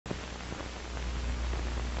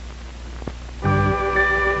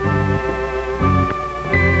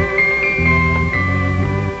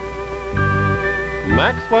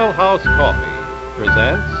Maxwell House Coffee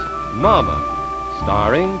presents Mama,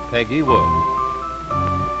 starring Peggy Wood.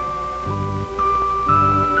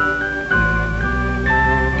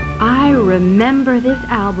 I remember this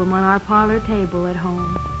album on our parlor table at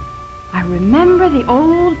home. I remember the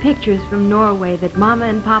old pictures from Norway that Mama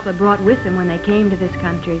and Papa brought with them when they came to this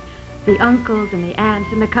country. The uncles and the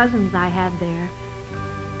aunts and the cousins I had there.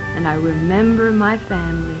 And I remember my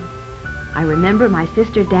family. I remember my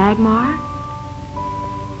sister Dagmar.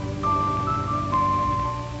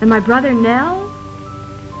 And my brother Nell.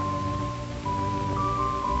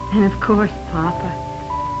 And of course,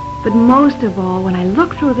 Papa. But most of all, when I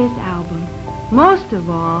look through this album, most of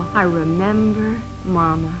all, I remember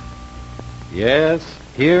Mama. Yes,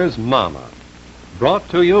 here's Mama. Brought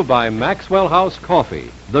to you by Maxwell House Coffee,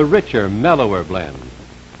 the richer, mellower blend.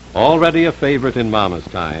 Already a favorite in Mama's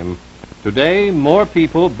time, today more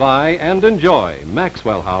people buy and enjoy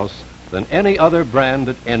Maxwell House than any other brand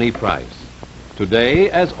at any price. Today,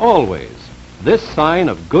 as always, this sign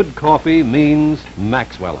of good coffee means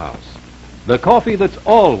Maxwell House. The coffee that's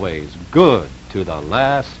always good to the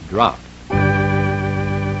last drop.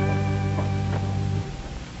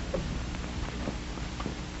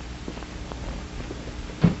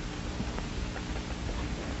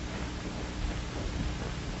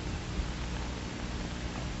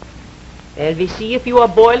 Well, we see if you are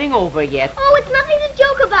boiling over yet. Oh, it's nothing to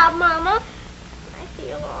joke about, Mama. I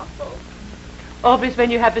feel awful. Always when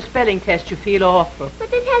you have a spelling test, you feel awful. But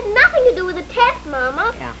this has nothing to do with the test,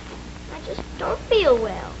 Mama. Yeah. I just don't feel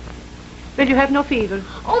well. Well, you have no fever.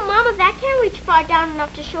 Oh, Mama, that can't reach far down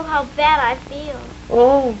enough to show how bad I feel.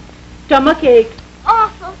 Oh, stomachache.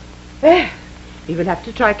 Awful. You will have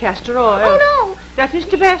to try castor oil. Oh, no. That is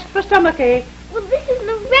the best for stomachache. Well, this isn't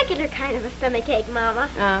a regular kind of a stomachache, Mama.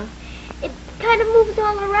 It kind of moves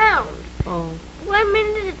all around. Oh. 1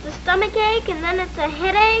 minute it's a stomachache, and then it's a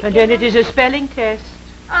headache. And then it is a spelling test.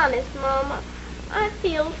 Honest, Mama, I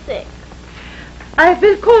feel sick. I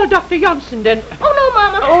will call Dr. Johnson then. Oh, no,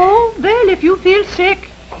 Mama. Oh, well, if you feel sick.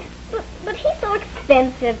 But he's so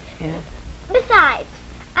expensive. Yeah. Besides,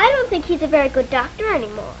 I don't think he's a very good doctor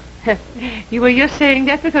anymore. You were just saying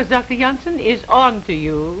that because Dr. Johnson is on to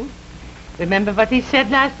you. Remember what he said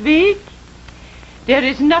last week? There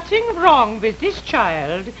is nothing wrong with this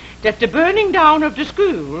child that the burning down of the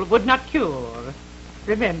school would not cure.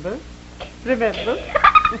 Remember? Remember?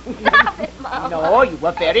 Stop it, Mama. No, you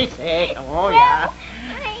were very sick. Oh, Well, I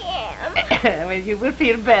am. Well, you will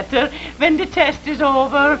feel better when the test is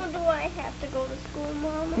over. Oh, do I have to go to school,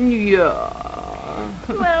 Mama? Yeah.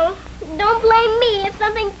 Well, don't blame me if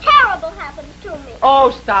something terrible happens to me.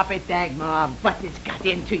 Oh, stop it, Dagmar. What has got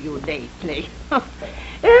into you lately?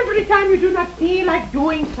 Every time you do not feel like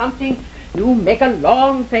doing something, you make a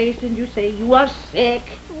long face and you say you are sick.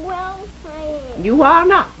 Well, I am. You are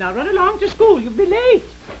not. Now run along to school. You'll be late.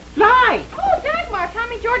 Fly. Oh, Dagmar,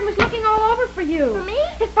 Tommy Jordan was looking all over for you. For me?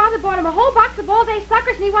 His father bought him a whole box of all-day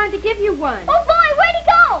suckers, and he wanted to give you one. Oh, boy, where'd he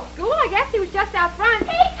go? School, I guess he was just out front.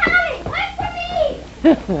 Hey, Tommy, wait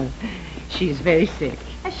for me. She's very sick.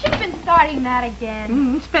 Has she been starting that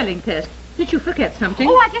again? Spelling test. Did you forget something?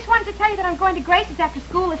 Oh, I just wanted to tell you that I'm going to Grace's after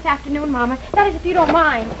school this afternoon, Mama. That is, if you don't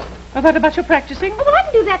mind. What about your practicing? Oh, well, I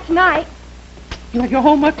can do that tonight. You have your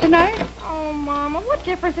homework tonight? Oh, Mama, what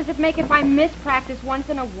difference does it make if I miss practice once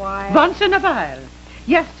in a while? Once in a while.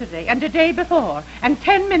 Yesterday and the day before. And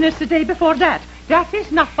 10 minutes the day before that. That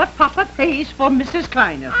is not what Papa pays for Mrs.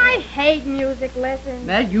 Kleiner. I hate music lessons.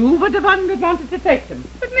 Well, you were the one that wanted to take them.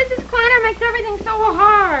 But Mrs. Kleiner makes everything so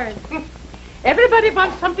hard. Everybody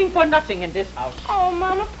wants something for nothing in this house. Oh,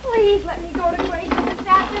 Mama, please let me go to Grace's this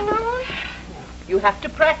afternoon. You have to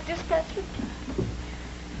practice, Patrick.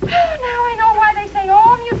 Now I know why they say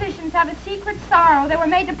all musicians have a secret sorrow. They were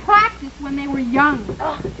made to practice when they were young.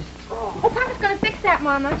 Oh, Papa's going to fix that,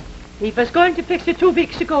 Mama. He was going to fix it 2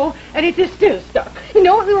 weeks ago, and it is still stuck. You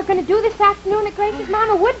know what we were going to do this afternoon at Grace's,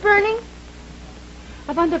 Mama? Wood burning.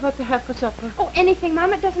 I wonder what to have for supper. Oh, anything,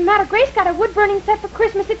 Mama. It doesn't matter. Grace got a wood burning set for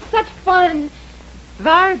Christmas. It's such fun.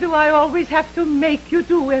 Why do I always have to make you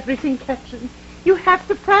do everything, Catherine? You have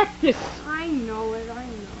to practice. I know it.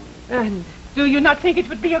 And do you not think it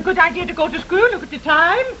would be a good idea to go to school? Look at the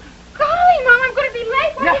time. Golly, Mom, I'm going to be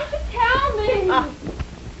late. Why didn't you tell me?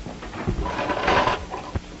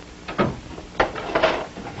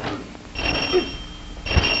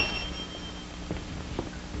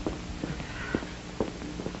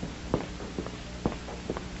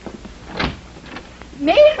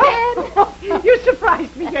 Nathan! You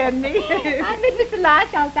surprised me, Annie. I met Mr.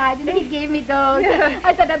 Lash outside, and he gave me those.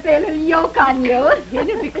 I thought I'd play a little yoke on you. Then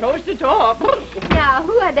if we close the door. Now,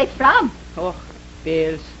 who are they from? Oh,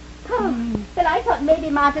 Bills. Oh, Well, I thought maybe,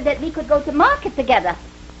 Martha, that we could go to market together.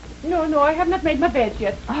 No, I have not made my bed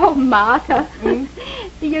yet. Oh, Martha.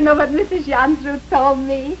 Do you know what Mrs. Jansrud told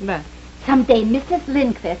me? What? Someday Mrs.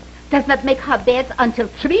 Lindquist does not make her beds until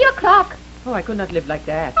 3 o'clock. Oh, I could not live like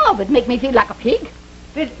that. Oh, it would make me feel like a pig.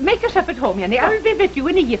 Well, make yourself at home, Annie. I will be with you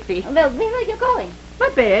in a jiffy. Well, where are you going? My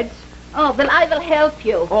beds. Oh, well, I will help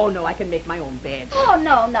you. Oh, no, I can make my own beds. Oh,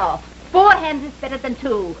 no. 4 hands is better than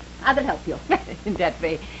 2. I will help you. In that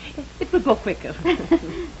way, it will go quicker.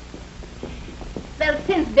 Well,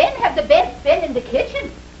 since when have the beds been in the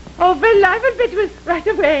kitchen? Oh, well, I will be with right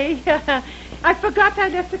away. I forgot I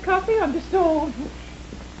left the coffee on the stove.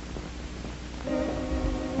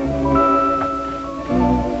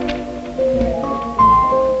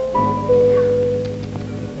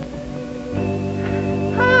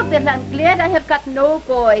 Oh, well, I'm glad I have got no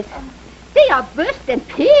boys. They are bursting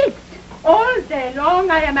pigs. All day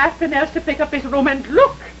long, I am asking Nels to pick up his room and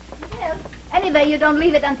look. Well, anyway, you don't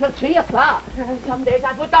leave it until 3 o'clock. Some days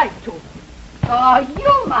I would like to. Oh,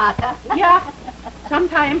 you, Martha. Yeah.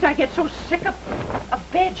 Sometimes I get so sick of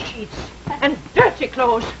bed sheets and dirty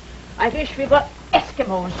clothes. I wish we were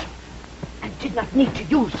Eskimos and did not need to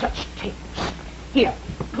use such things. Here,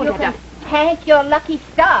 put You it can up. thank your lucky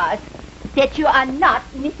stars that you are not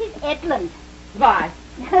Mrs. Edlund. Why?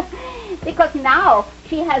 Because now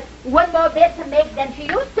she has one more bed to make than she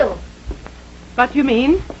used to. What you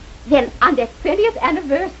mean? Then on their 20th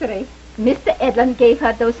anniversary, Mr. Edlund gave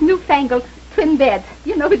her those newfangled twin beds,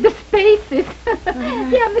 you know, with the spaces.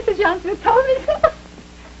 Yeah, Mrs. Johnson told me so.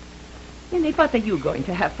 Minnie, what are you going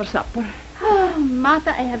to have for supper? Oh,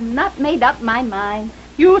 Martha, I have not made up my mind.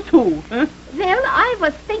 You too, huh? Well, I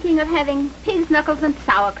was thinking of having pig's knuckles and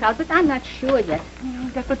sauerkraut, but I'm not sure yet.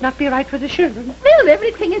 That would not be right for the children. Well,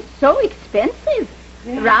 everything is so expensive.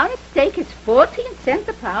 Yeah. Round steak is 14 cents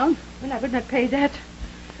a pound. Well, I would not pay that.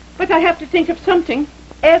 But I have to think of something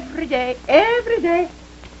every day.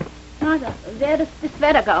 Martha, where does the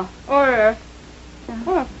sweater go? Or,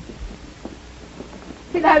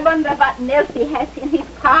 Well, I wonder what Nelsie has in his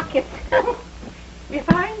pockets. if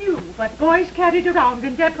I knew what boys carried around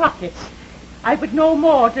in their pockets, I would know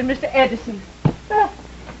more than Mr. Edison.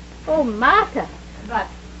 Oh, Martha. What?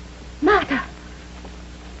 Martha.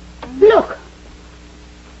 Look.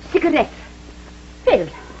 Cigarettes. Phil,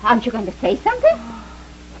 aren't you going to say something?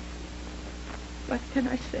 What can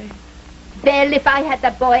I say? Well, if I had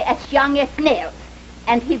a boy as young as Nels,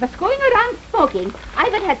 and he was going around smoking, I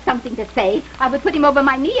would have something to say. I would put him over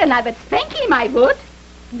my knee and I would spank him, I would.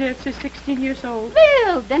 Nels is 16 years old.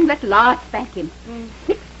 Well, then let Lars spank him.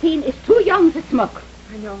 16 is too young to smoke.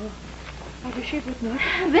 I know. I wish he would not.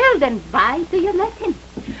 Well, then why do you let him?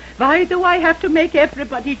 Why do I have to make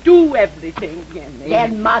everybody do everything, Jenny?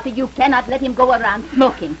 Then, Martha, you cannot let him go around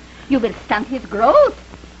smoking. You will stunt his growth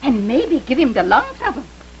and maybe give him the lung trouble.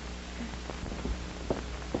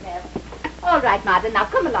 Well, all right, Martha, now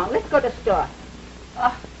come along. Let's go to the store.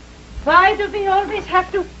 Why do we always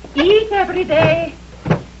have to eat every day?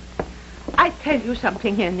 I tell you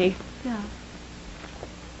something, Henry. Yeah.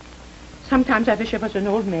 Sometimes I wish I was an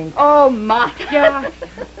old maid. Oh, Martha. Yeah,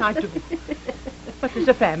 I do. What does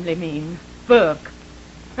a family mean? Work.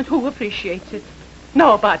 And who appreciates it?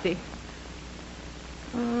 Nobody.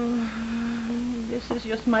 This is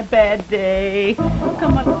just my bad day.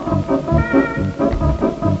 Come on.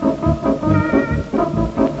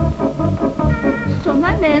 So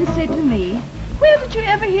my man said to me, where did you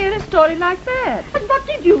ever hear a story like that? And what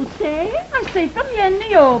did you say? I say, from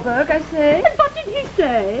Jenny Oberg, I say. And what did he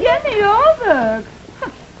say? Jenny Oberg?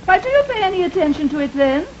 Why do you pay any attention to it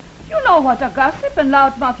then? You know what a gossip and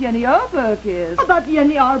loudmouth Jenny Oberg is. About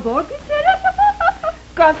Jenny Oberg, he said.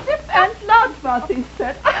 Gossip and loudmouth, he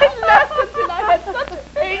said. I laughed until I had such a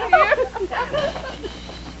pain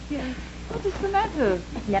here. What is the matter?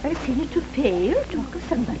 I've never seen it to fail. Talk of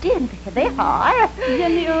somebody, and there they are.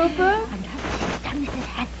 Jenny Oberg? And her sister, Mrs.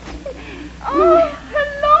 Hanson. Oh,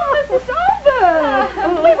 hello, Mrs. Oberg.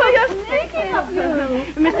 We were just thinking of you.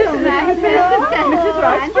 Mrs.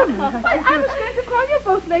 Rostrom. I was going to call you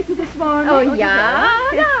both later this morning. Oh,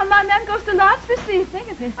 yeah? Yeah, my man goes to Lodge this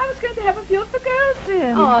evening. I was going to have a few of the girls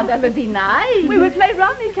in. Oh, that would be nice. We will play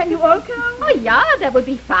rummy. Can you all come? Oh, yeah, that would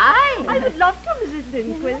be fine. I would love to, Mrs.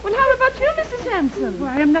 Lindquist. Well, how about you, Mrs. Hanson? Well,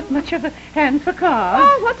 I am not much of a hand for cards.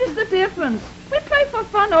 Oh, what is the difference? We play for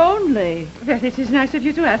fun only. Well, it is nice of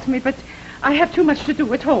you to ask me, but I have too much to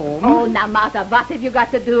do at home. Oh, now, Martha, what have you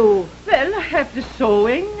got to do? Well, I have the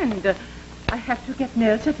sewing, and I have to get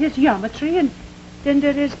Nels at his geometry, and then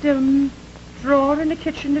there is the drawer in the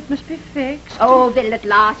kitchen that must be fixed. Oh, well, let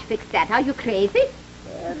Lars fix that. Are you crazy?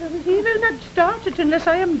 He will not start it unless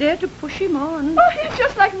I am there to push him on. Oh, he's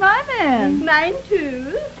just like my man. Mine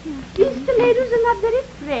too. These tomatoes are not very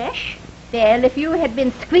fresh. Well, if you had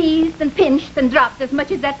been squeezed and pinched and dropped as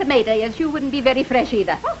much as that tomato is, you wouldn't be very fresh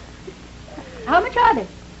either. Oh. How much are they?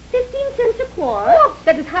 15 cents a quart. Oh,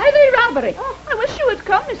 that is highway robbery. Oh, I wish you would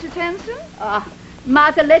come, Mrs. Henson.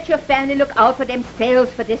 Martha, let your family look out for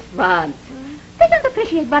themselves for this once. They don't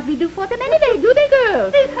appreciate what we do for them anyway, do they,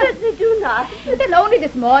 girls? They certainly do not. Well, only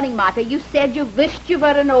this morning, Martha, you said you wished you were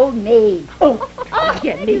an old maid.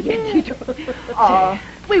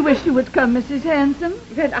 We wish you would come, Mrs. Henson.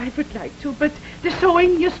 Well, I would like to, but the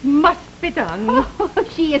sewing just must be done. Oh,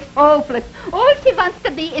 she is hopeless. All she wants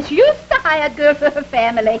to be is used to hired girl for her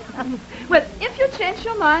family. Well, if you change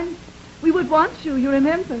your mind, we would want you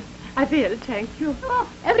remember. I will, thank you. Oh,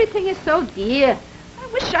 everything is so dear. I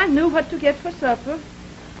wish I knew what to get for supper.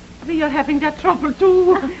 We are having that trouble,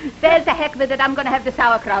 too. There's the heck with it. I'm going to have the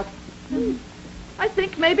sauerkraut. I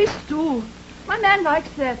think maybe stew. My man likes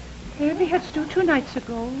that. We had stew 2 nights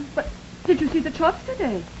ago. But did you see the chops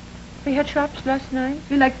today? We had chops last night.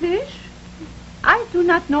 You like fish? I do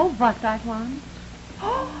not know what I want.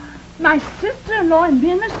 Oh, my sister-in-law in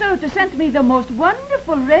Minnesota sent me the most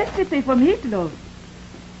wonderful recipe for meatloaf.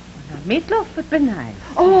 Meatloaf would be nice.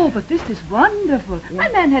 Oh, but this is wonderful. Yeah. My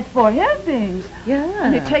man had 4 helpings. Yeah.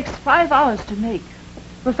 And it takes 5 hours to make.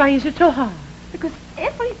 But why is it so hard? Because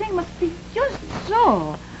everything must be just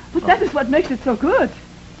so. But that is what makes it so good.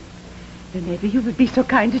 Then maybe you would be so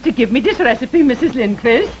kind as to give me this recipe, Mrs.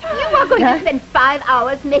 Lindquist. You are going to spend 5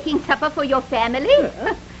 hours making supper for your family?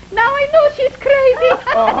 Now I know she's crazy.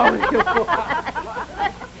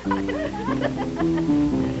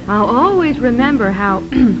 I'll always remember how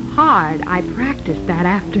hard I practiced that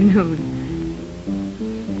afternoon.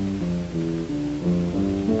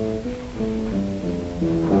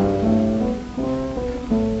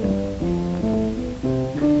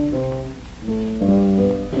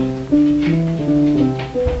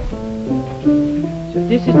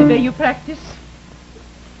 This is the way you practice?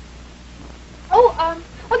 Oh,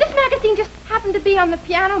 this magazine just happened to be on the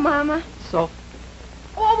piano, Mama. So?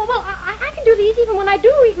 Oh, well, I can do these even when I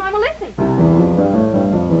do read, Mama. Listen.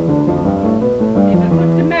 Never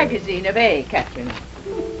put the magazine away, Catherine.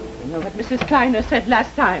 You know what Mrs. Kleiner said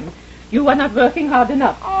last time. You are not working hard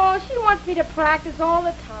enough. Oh, she wants me to practice all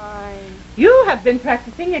the time. You have been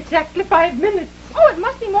practicing exactly 5 minutes. Oh, it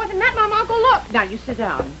must be more than that, Mama. I'll go look. Now, you sit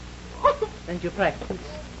down. And you practice.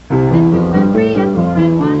 Yeah,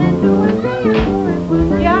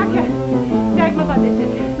 I can. Dagmar, what is it?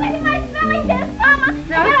 Look at my spelling test, Mama. I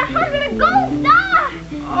got 100 and a gold star.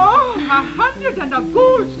 Oh, 100 and a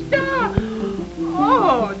gold star.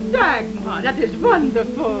 Oh, Dagmar, that is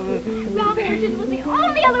wonderful. Ralph Richards was the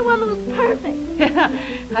only other one that was perfect.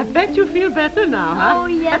 I bet you feel better now, huh? Oh,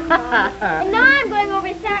 yes, Mama. And now I'm going over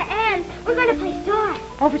to Sarah Ann's. We're going to play stars.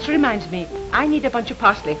 Oh, which reminds me, I need a bunch of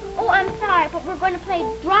parsley. Oh, I'm sorry, but we're going to play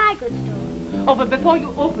dry goods stores. Oh, but before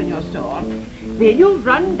you open your store, will you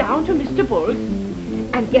run down to Mr. Bull's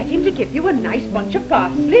and get him to give you a nice bunch of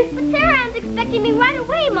parsley? But Sarah Ann's expecting me right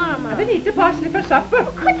away, Mama. We need the parsley for supper.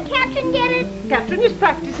 Oh, couldn't Catherine get it? Catherine is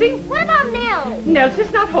practicing. What about Nell? Nels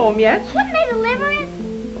is not home yet. Couldn't they deliver it?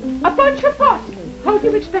 A bunch of parsley. How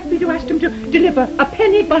do you expect me to ask him to deliver a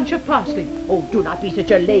penny bunch of parsley? Oh, do not be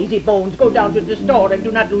such a lazy bones. Go down to the store and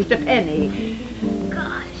do not lose the penny.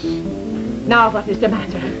 Gosh. Now, what is the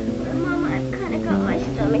matter? Mama, I've kind of got my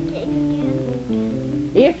stomach ache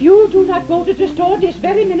again. If you do not go to the store this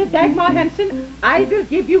very minute, Dagmar Hansen, I will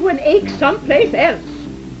give you an ache someplace else.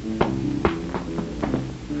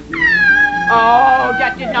 Oh,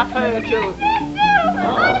 that did not hurt you.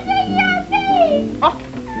 Oh.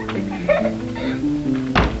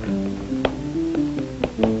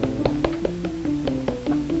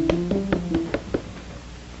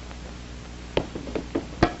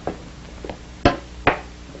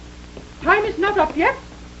 Time is not up yet.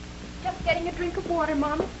 Just getting a drink of water,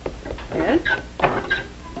 Mama. Well,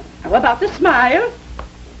 how about the smile?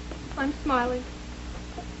 I'm smiling.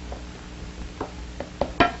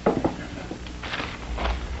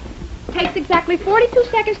 Takes exactly 42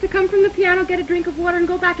 seconds to come from the piano, get a drink of water, and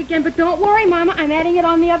go back again. But don't worry, Mama. I'm adding it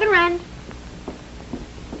on the other end.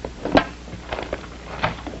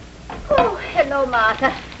 Oh, hello,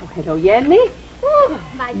 Martha. Oh, hello, Yenny. Oh,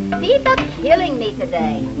 my feet are killing me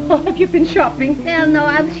today. Oh, have you been shopping? Well, no,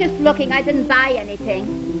 I was just looking. I didn't buy anything.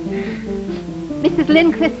 Mrs.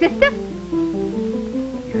 Lindquist's sister?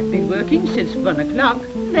 I've been working since 1 o'clock.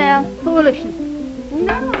 Well, foolishness.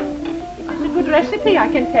 No. It's a good recipe, I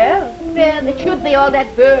can tell. Well, it should be all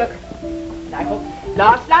that work. I hope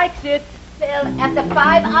Lars likes it. Well, after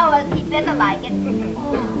 5 hours, he better like it.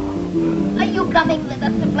 Oh. you coming with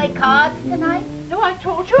us to play cards tonight? No, I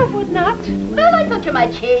told you I would not. Well, I thought you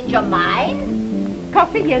might change your mind.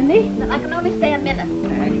 Coffee, Yenny? I can only stay a minute.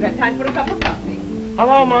 You have time for a cup of coffee.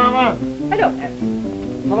 Hello, Mama. Hello, Nels.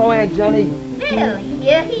 Hello, Aunt Jenny. Well,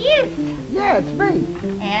 here he is. Yeah, it's me.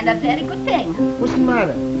 And a very good thing. What's the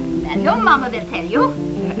matter? That your mama will tell you.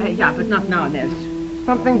 Yeah, but not now, Nels.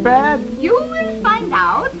 Something bad? You will find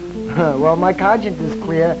out. Well, my conscience is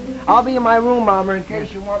clear. I'll be in my room, Mama, in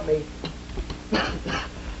case you want me.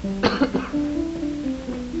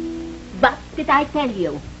 What did I tell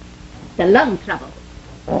you? The lung trouble.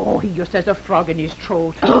 Oh, he just has a frog in his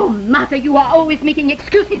throat. Oh, Martha, you are always making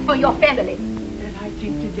excuses for your family. And I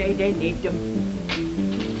think today they need them.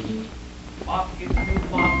 Pocket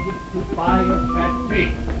to buy a fat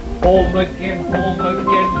pig. Home again,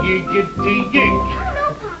 yiggity yig.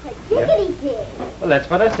 No, Papa, yiggity pig. Well, that's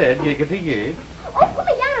what I said, yiggity yig. Oh, put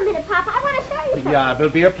me down a minute, Papa. I want to show you something. Yeah, it'll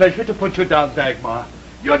be a pleasure to put you down, Dagmar.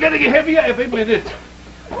 You're getting heavier every minute.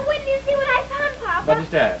 Oh, wait till you see what I found, Papa. What is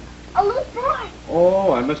that? A loose board.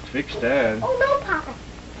 Oh, I must fix that. Oh, no, Papa.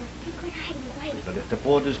 Secret hiding place. But if the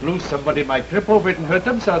board is loose, somebody might trip over it and hurt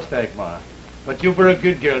themselves, Dagmar. But you were a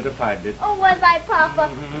good girl to find it. Oh, was I,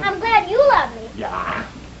 Papa? I'm glad you love me. Yeah.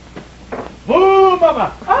 Woo,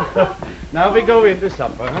 Mama! Now we go into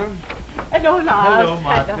supper, huh? Hello, Lars. Hello,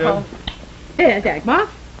 Martha. Hello, Dagmar.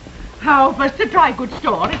 How was the dry goods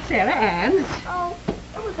store at Sarah Ann's? Oh,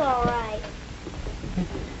 it was all right.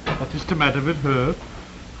 What is the matter with her?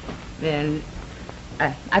 Well,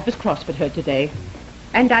 I was cross with her today.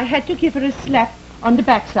 And I had to give her a slap on the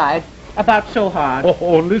backside about so hard. Oh,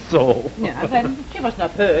 only so. Yeah, well, she was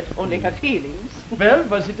not hurt, only her feelings. Well,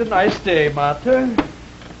 was it a nice day, Martha?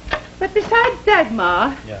 But besides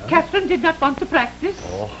Dagmar, Yeah? Catherine did not want to practice.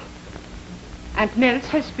 Oh. And Nels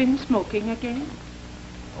has been smoking again.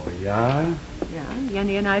 Oh, yeah? Yeah,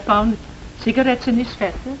 Jenny and I found cigarettes in his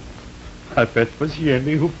fetter. I bet it was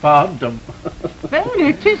Jenny who found them. Well,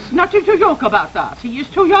 it is nothing to joke about that. He is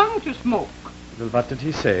too young to smoke. Well, what did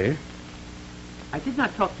he say? I did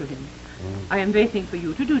not talk to him. I am waiting for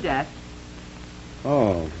you to do that.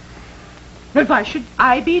 Oh. Well, why should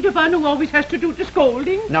I be the one who always has to do the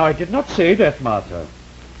scolding? Now, I did not say that, Martha.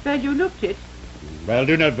 Well, you looked it. Well,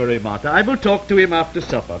 do not worry, Martha. I will talk to him after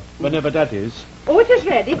supper, whenever that is. Oh, it is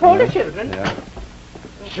ready. Call the children. Yeah.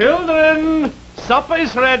 Children, supper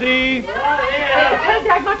is ready. Tell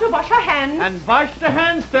Dagmar to wash her hands. And wash the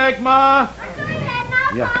hands, Dagmar. I'm doing that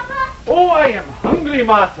now, Yeah. Papa. Oh, I am hungry,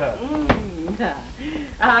 Martha.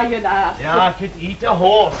 You laugh. Yeah, I could eat a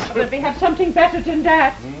horse. But we have something better than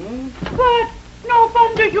that. But no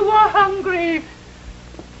wonder you are hungry.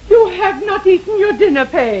 You have not eaten your dinner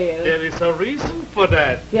pail. There is a reason for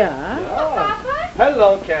that. Yeah? Papa?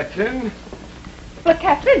 Hello, Catherine. But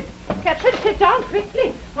Catherine, sit down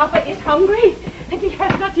quickly. Papa is hungry, and he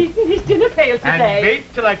has not eaten his dinner pail And today.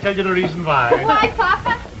 wait till I tell you the reason why. Why,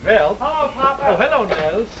 Papa? Well, hello, Papa. Oh, hello,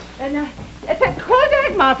 Nels. And call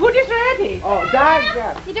Dagmar. Food is ready. Oh,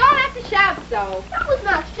 Dad, You don't have to shout so. That was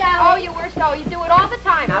not shouting. Oh, you were so. You do it all the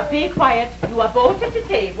time. Now be quiet. You are both at the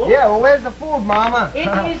table. Yeah, well, where's the food, Mama? It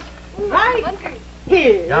is right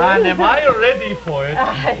here. Yeah, and am I ready for it?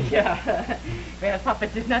 Yeah. Well, Papa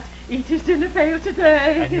did not eat his dinner pail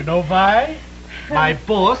today. And you know why? My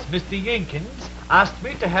boss, Mr. Jenkins, asked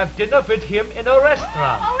me to have dinner with him in a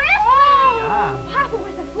restaurant. Oh, restaurant. Yeah. Papa,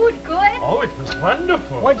 was the food good? Oh, it was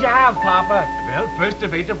wonderful. What'd you have, Papa? Well, first the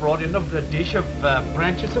waiter brought in a dish of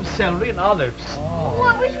branches of celery and olives. Oh,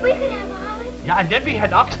 I wish we could have olives. Yeah, and then we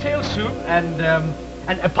had oxtail soup and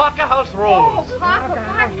a Parker House rolls. Oh, Papa,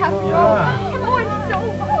 Park House Yeah. rolls. Oh, it's so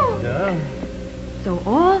good. Yeah. So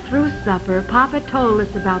all through supper, Papa told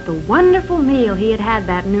us about the wonderful meal he had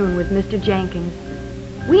that noon with Mr. Jenkins.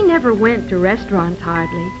 We never went to restaurants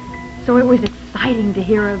hardly, so it was exciting to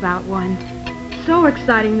hear about one. So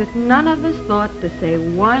exciting that none of us thought to say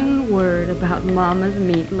one word about Mama's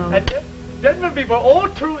meatloaf. And then when we were all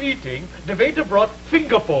through eating, the waiter brought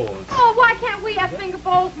finger bowls. Oh, why can't we have finger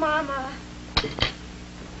bowls, Mama?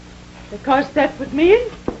 Because that would mean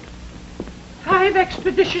 5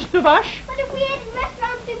 extra dishes to wash. But if we ate in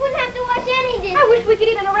restaurants, we wouldn't have to wash any dishes. I wish we could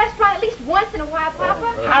eat in a restaurant at least once in a while,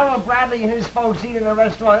 Papa. Harold Bradley and his folks eat in a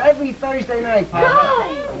restaurant every Thursday night, Papa.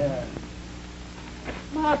 Good. Yeah.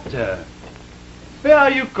 Martha, where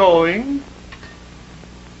are you going?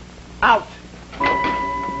 Out.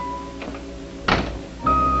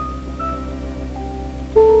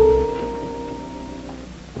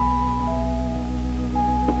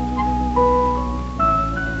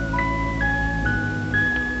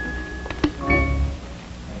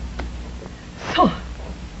 So,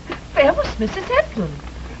 there was Mrs. Edlund,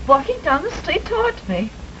 walking down the street toward me.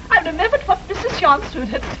 I remembered what Mrs. Johnston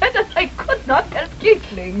had said, and I could not help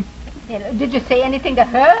giggling. Well, did you say anything to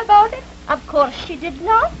her about it? Of course she did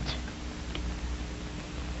not.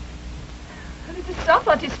 Well, it is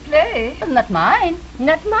somebody's play. Well, not mine.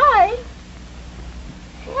 Not mine.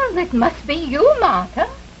 Well, it must be you, Martha.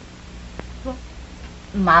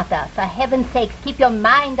 Martha, for heaven's sakes, keep your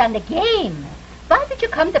mind on the game. Why did you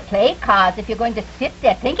come to play cards if you're going to sit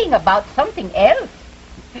there thinking about something else?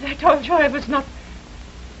 And I told you I was not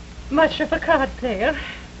much of a card player.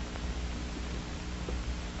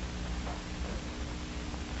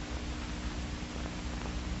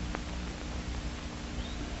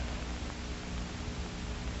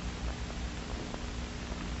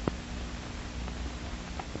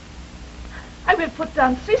 I will put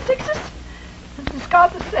down 3 sixes and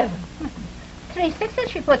discard the 7. 3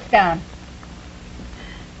 sixes she puts down.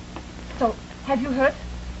 So, have you heard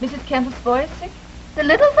Mrs. Kendall's boy is sick? The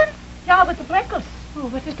little one? Yeah, with the freckles. Oh,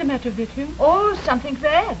 what is the matter with him? Oh, something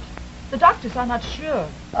bad. The doctors are not sure.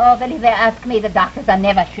 Oh, well, if they ask me, the doctors are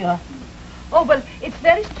never sure. Oh, well, it's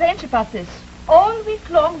very strange about this. All week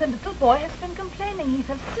long, the little boy has been complaining he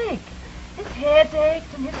felt sick. His head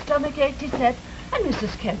ached and his stomach ached, he said. And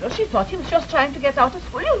Mrs. Kendall, she thought he was just trying to get out of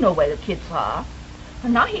school. You know where the kids are.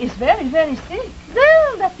 And now he is very, very sick.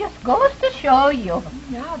 Well, that just goes to show you.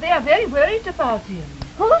 Yeah, they are very worried about him.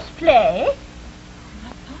 Whose play?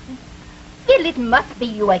 Still, it must be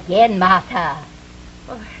you again, Martha.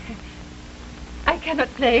 Oh, I cannot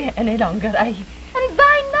play any longer. And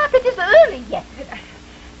why not? It is early yet.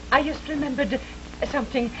 I just remembered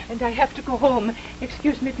something, and I have to go home.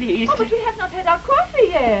 Excuse me, please. Oh, but we have not had our coffee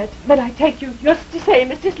yet. But I take you just to say,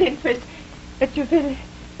 Mrs. Lindquist, that you will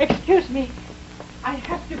excuse me. I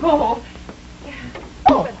have to go.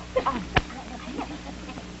 Oh.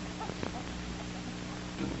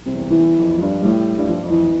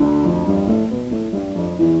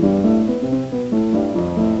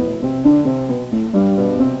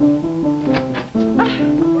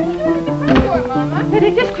 But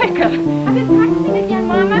it is quicker. I've been practicing again,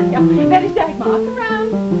 Mama. Yeah, where is Dagmar?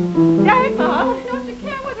 Around. Dagmar? Don't you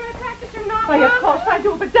care whether I practice or not, Why, Mom? of course I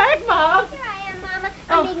do, but Dagmar! Here I am, Mama.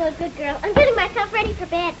 I'm being a good girl. I'm getting myself ready for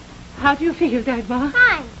bed. How do you feel, Dagmar?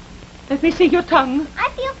 Fine. Let me see your tongue. I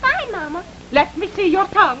feel fine, Mama. Let me see your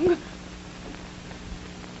tongue.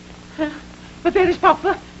 But where is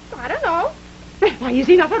Papa? I don't know. Then why is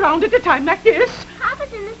he not around at a time like this?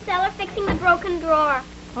 Papa's in the cellar fixing the broken drawer.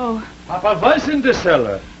 Oh, Papa was in the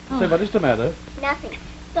cellar. Say, what is the matter? Nothing.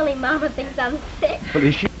 Silly Mama thinks I'm sick. Well,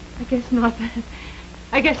 is she? I guess not.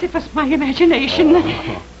 I guess it was my imagination.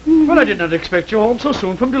 Well, I did not expect you home so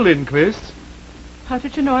soon from the Lindquists. How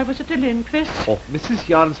did you know I was at the Lindquist? Oh, Mrs.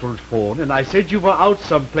 Janssen's phone, and I said you were out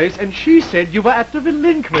someplace, and she said you were at the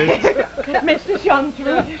Lindquists. Mrs. Johnson.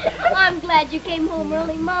 I'm glad you came home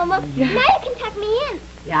early, Mama. Yeah. Now you can tuck me in.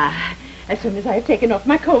 Yeah, as soon as I have taken off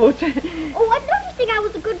my coat. Oh, what? Don't you think I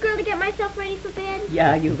was a good girl to get myself ready for bed?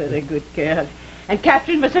 Yeah, you were a good girl. And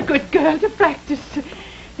Catherine was a good girl to practice.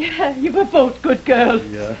 Yeah, you were both good girls.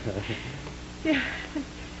 Yeah. Yeah.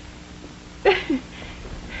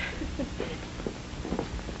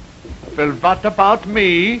 Well, what about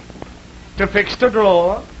me? To fix the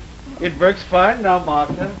drawer? It works fine now,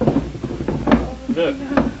 Martha. Look.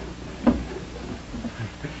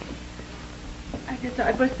 I guess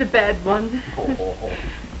I was the bad one.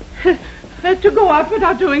 To go out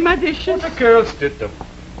without doing my dishes. The girls did them.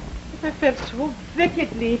 I felt so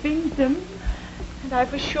wicked leaving them. And I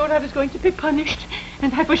was sure I was going to be punished.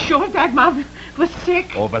 And I was sure Dagmar was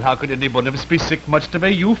sick. Oh, well, how could any one of us be sick much the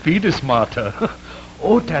way you feed us, Martha?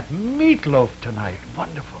 Oh, that meatloaf tonight.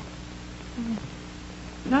 Wonderful.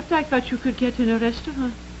 Not like what you could get in a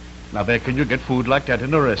restaurant. Now, where can you get food like that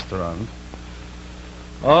in a restaurant?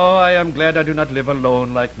 Oh, I am glad I do not live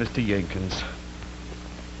alone like Mr. Jenkins.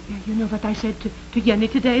 Yeah, you know what I said to Jenny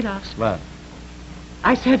today, Lars? What?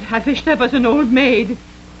 I said I wish there was an old maid.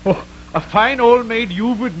 Oh, a fine old maid you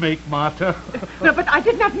would make, Martha. No, but I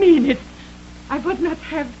did not mean it. I would not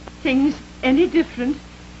have things any different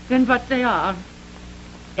than what they are.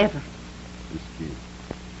 Ever.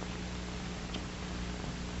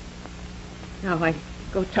 Now I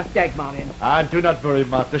go tuck Dagmar in. Ah, do not worry,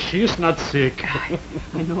 Martha. She is not sick. I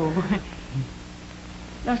know.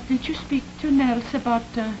 Lars, did you speak to Nels about,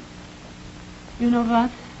 you know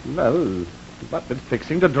what? Well, but with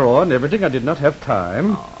fixing the drawer and everything, I did not have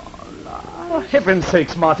time. For heaven's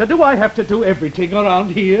sakes, Martha, do I have to do everything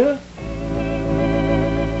around here?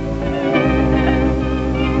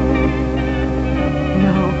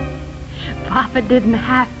 No, Papa didn't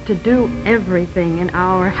have to do everything in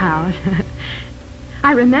our house.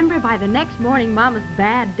 I remember by the next morning, Mama's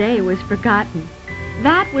bad day was forgotten.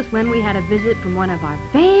 That was when we had a visit from one of our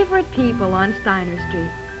favorite people on Steiner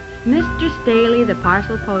Street, Mr. Staley, the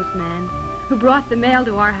parcel postman, who brought the mail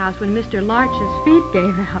to our house when Mr. Larch's feet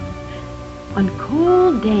gave out. On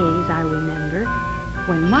cold days, I remember,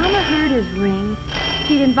 when Mama heard his ring,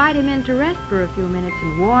 she'd invite him in to rest for a few minutes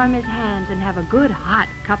and warm his hands and have a good hot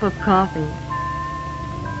cup of coffee.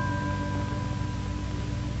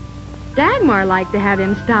 Dagmar liked to have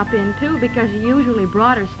him stop in, too, because he usually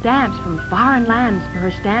brought her stamps from foreign lands for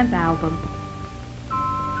her stamp album.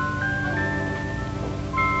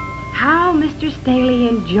 How Mr. Staley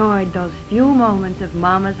enjoyed those few moments of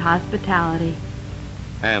Mama's hospitality.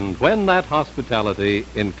 And when that hospitality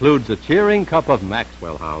includes a cheering cup of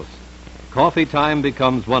Maxwell House, coffee time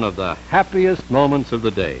becomes one of the happiest moments of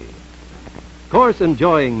the day. Of course,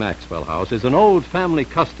 enjoying Maxwell House is an old family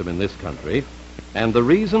custom in this country, and the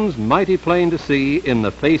reason's mighty plain to see in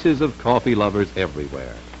the faces of coffee lovers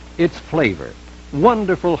everywhere. It's flavor,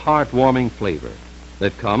 wonderful, heartwarming flavor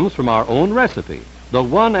that comes from our own recipe, the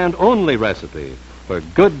one and only recipe for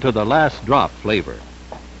good to the last drop flavor.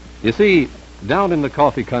 You see, down in the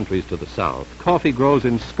coffee countries to the south, coffee grows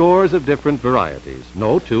in scores of different varieties,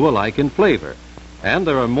 no two alike in flavor. And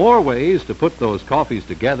there are more ways to put those coffees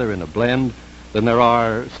together in a blend than there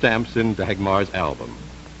are stamps in Dagmar's album.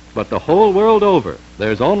 But the whole world over,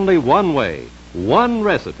 there's only one way, one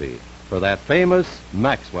recipe for that famous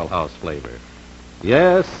Maxwell House flavor.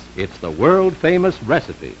 Yes, it's the world-famous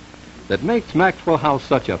recipe that makes Maxwell House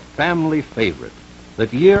such a family favorite,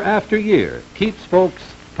 that year after year keeps folks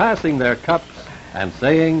passing their cups and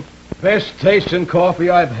saying, Best tasting coffee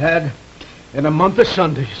I've had in a month of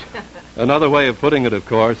Sundays. Another way of putting it, of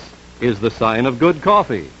course, is the sign of good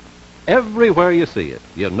coffee. Everywhere you see it,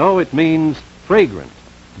 you know it means fragrant,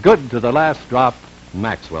 good to the last drop,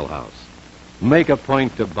 Maxwell House. Make a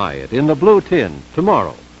point to buy it in the blue tin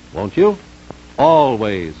tomorrow, won't you?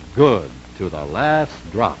 Always good to the last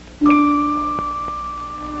drop.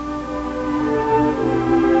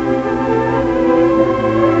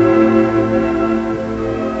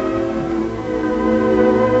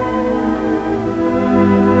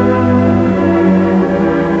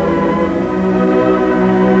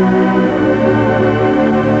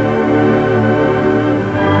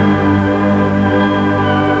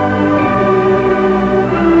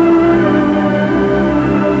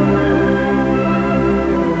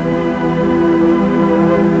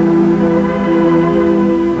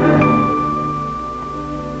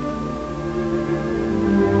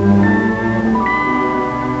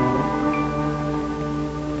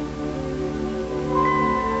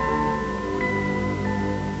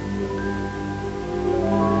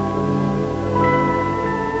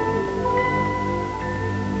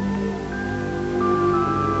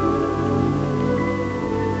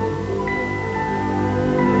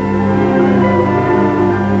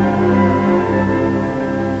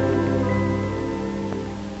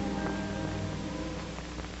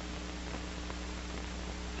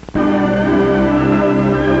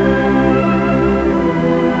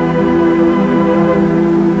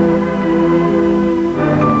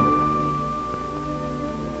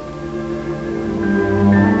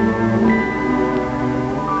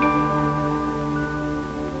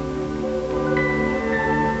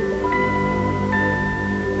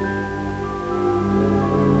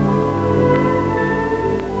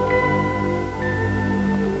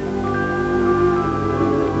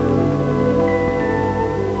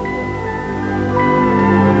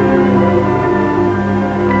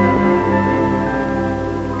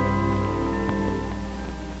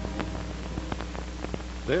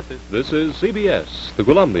 This is CBS, the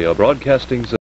Columbia Broadcasting System.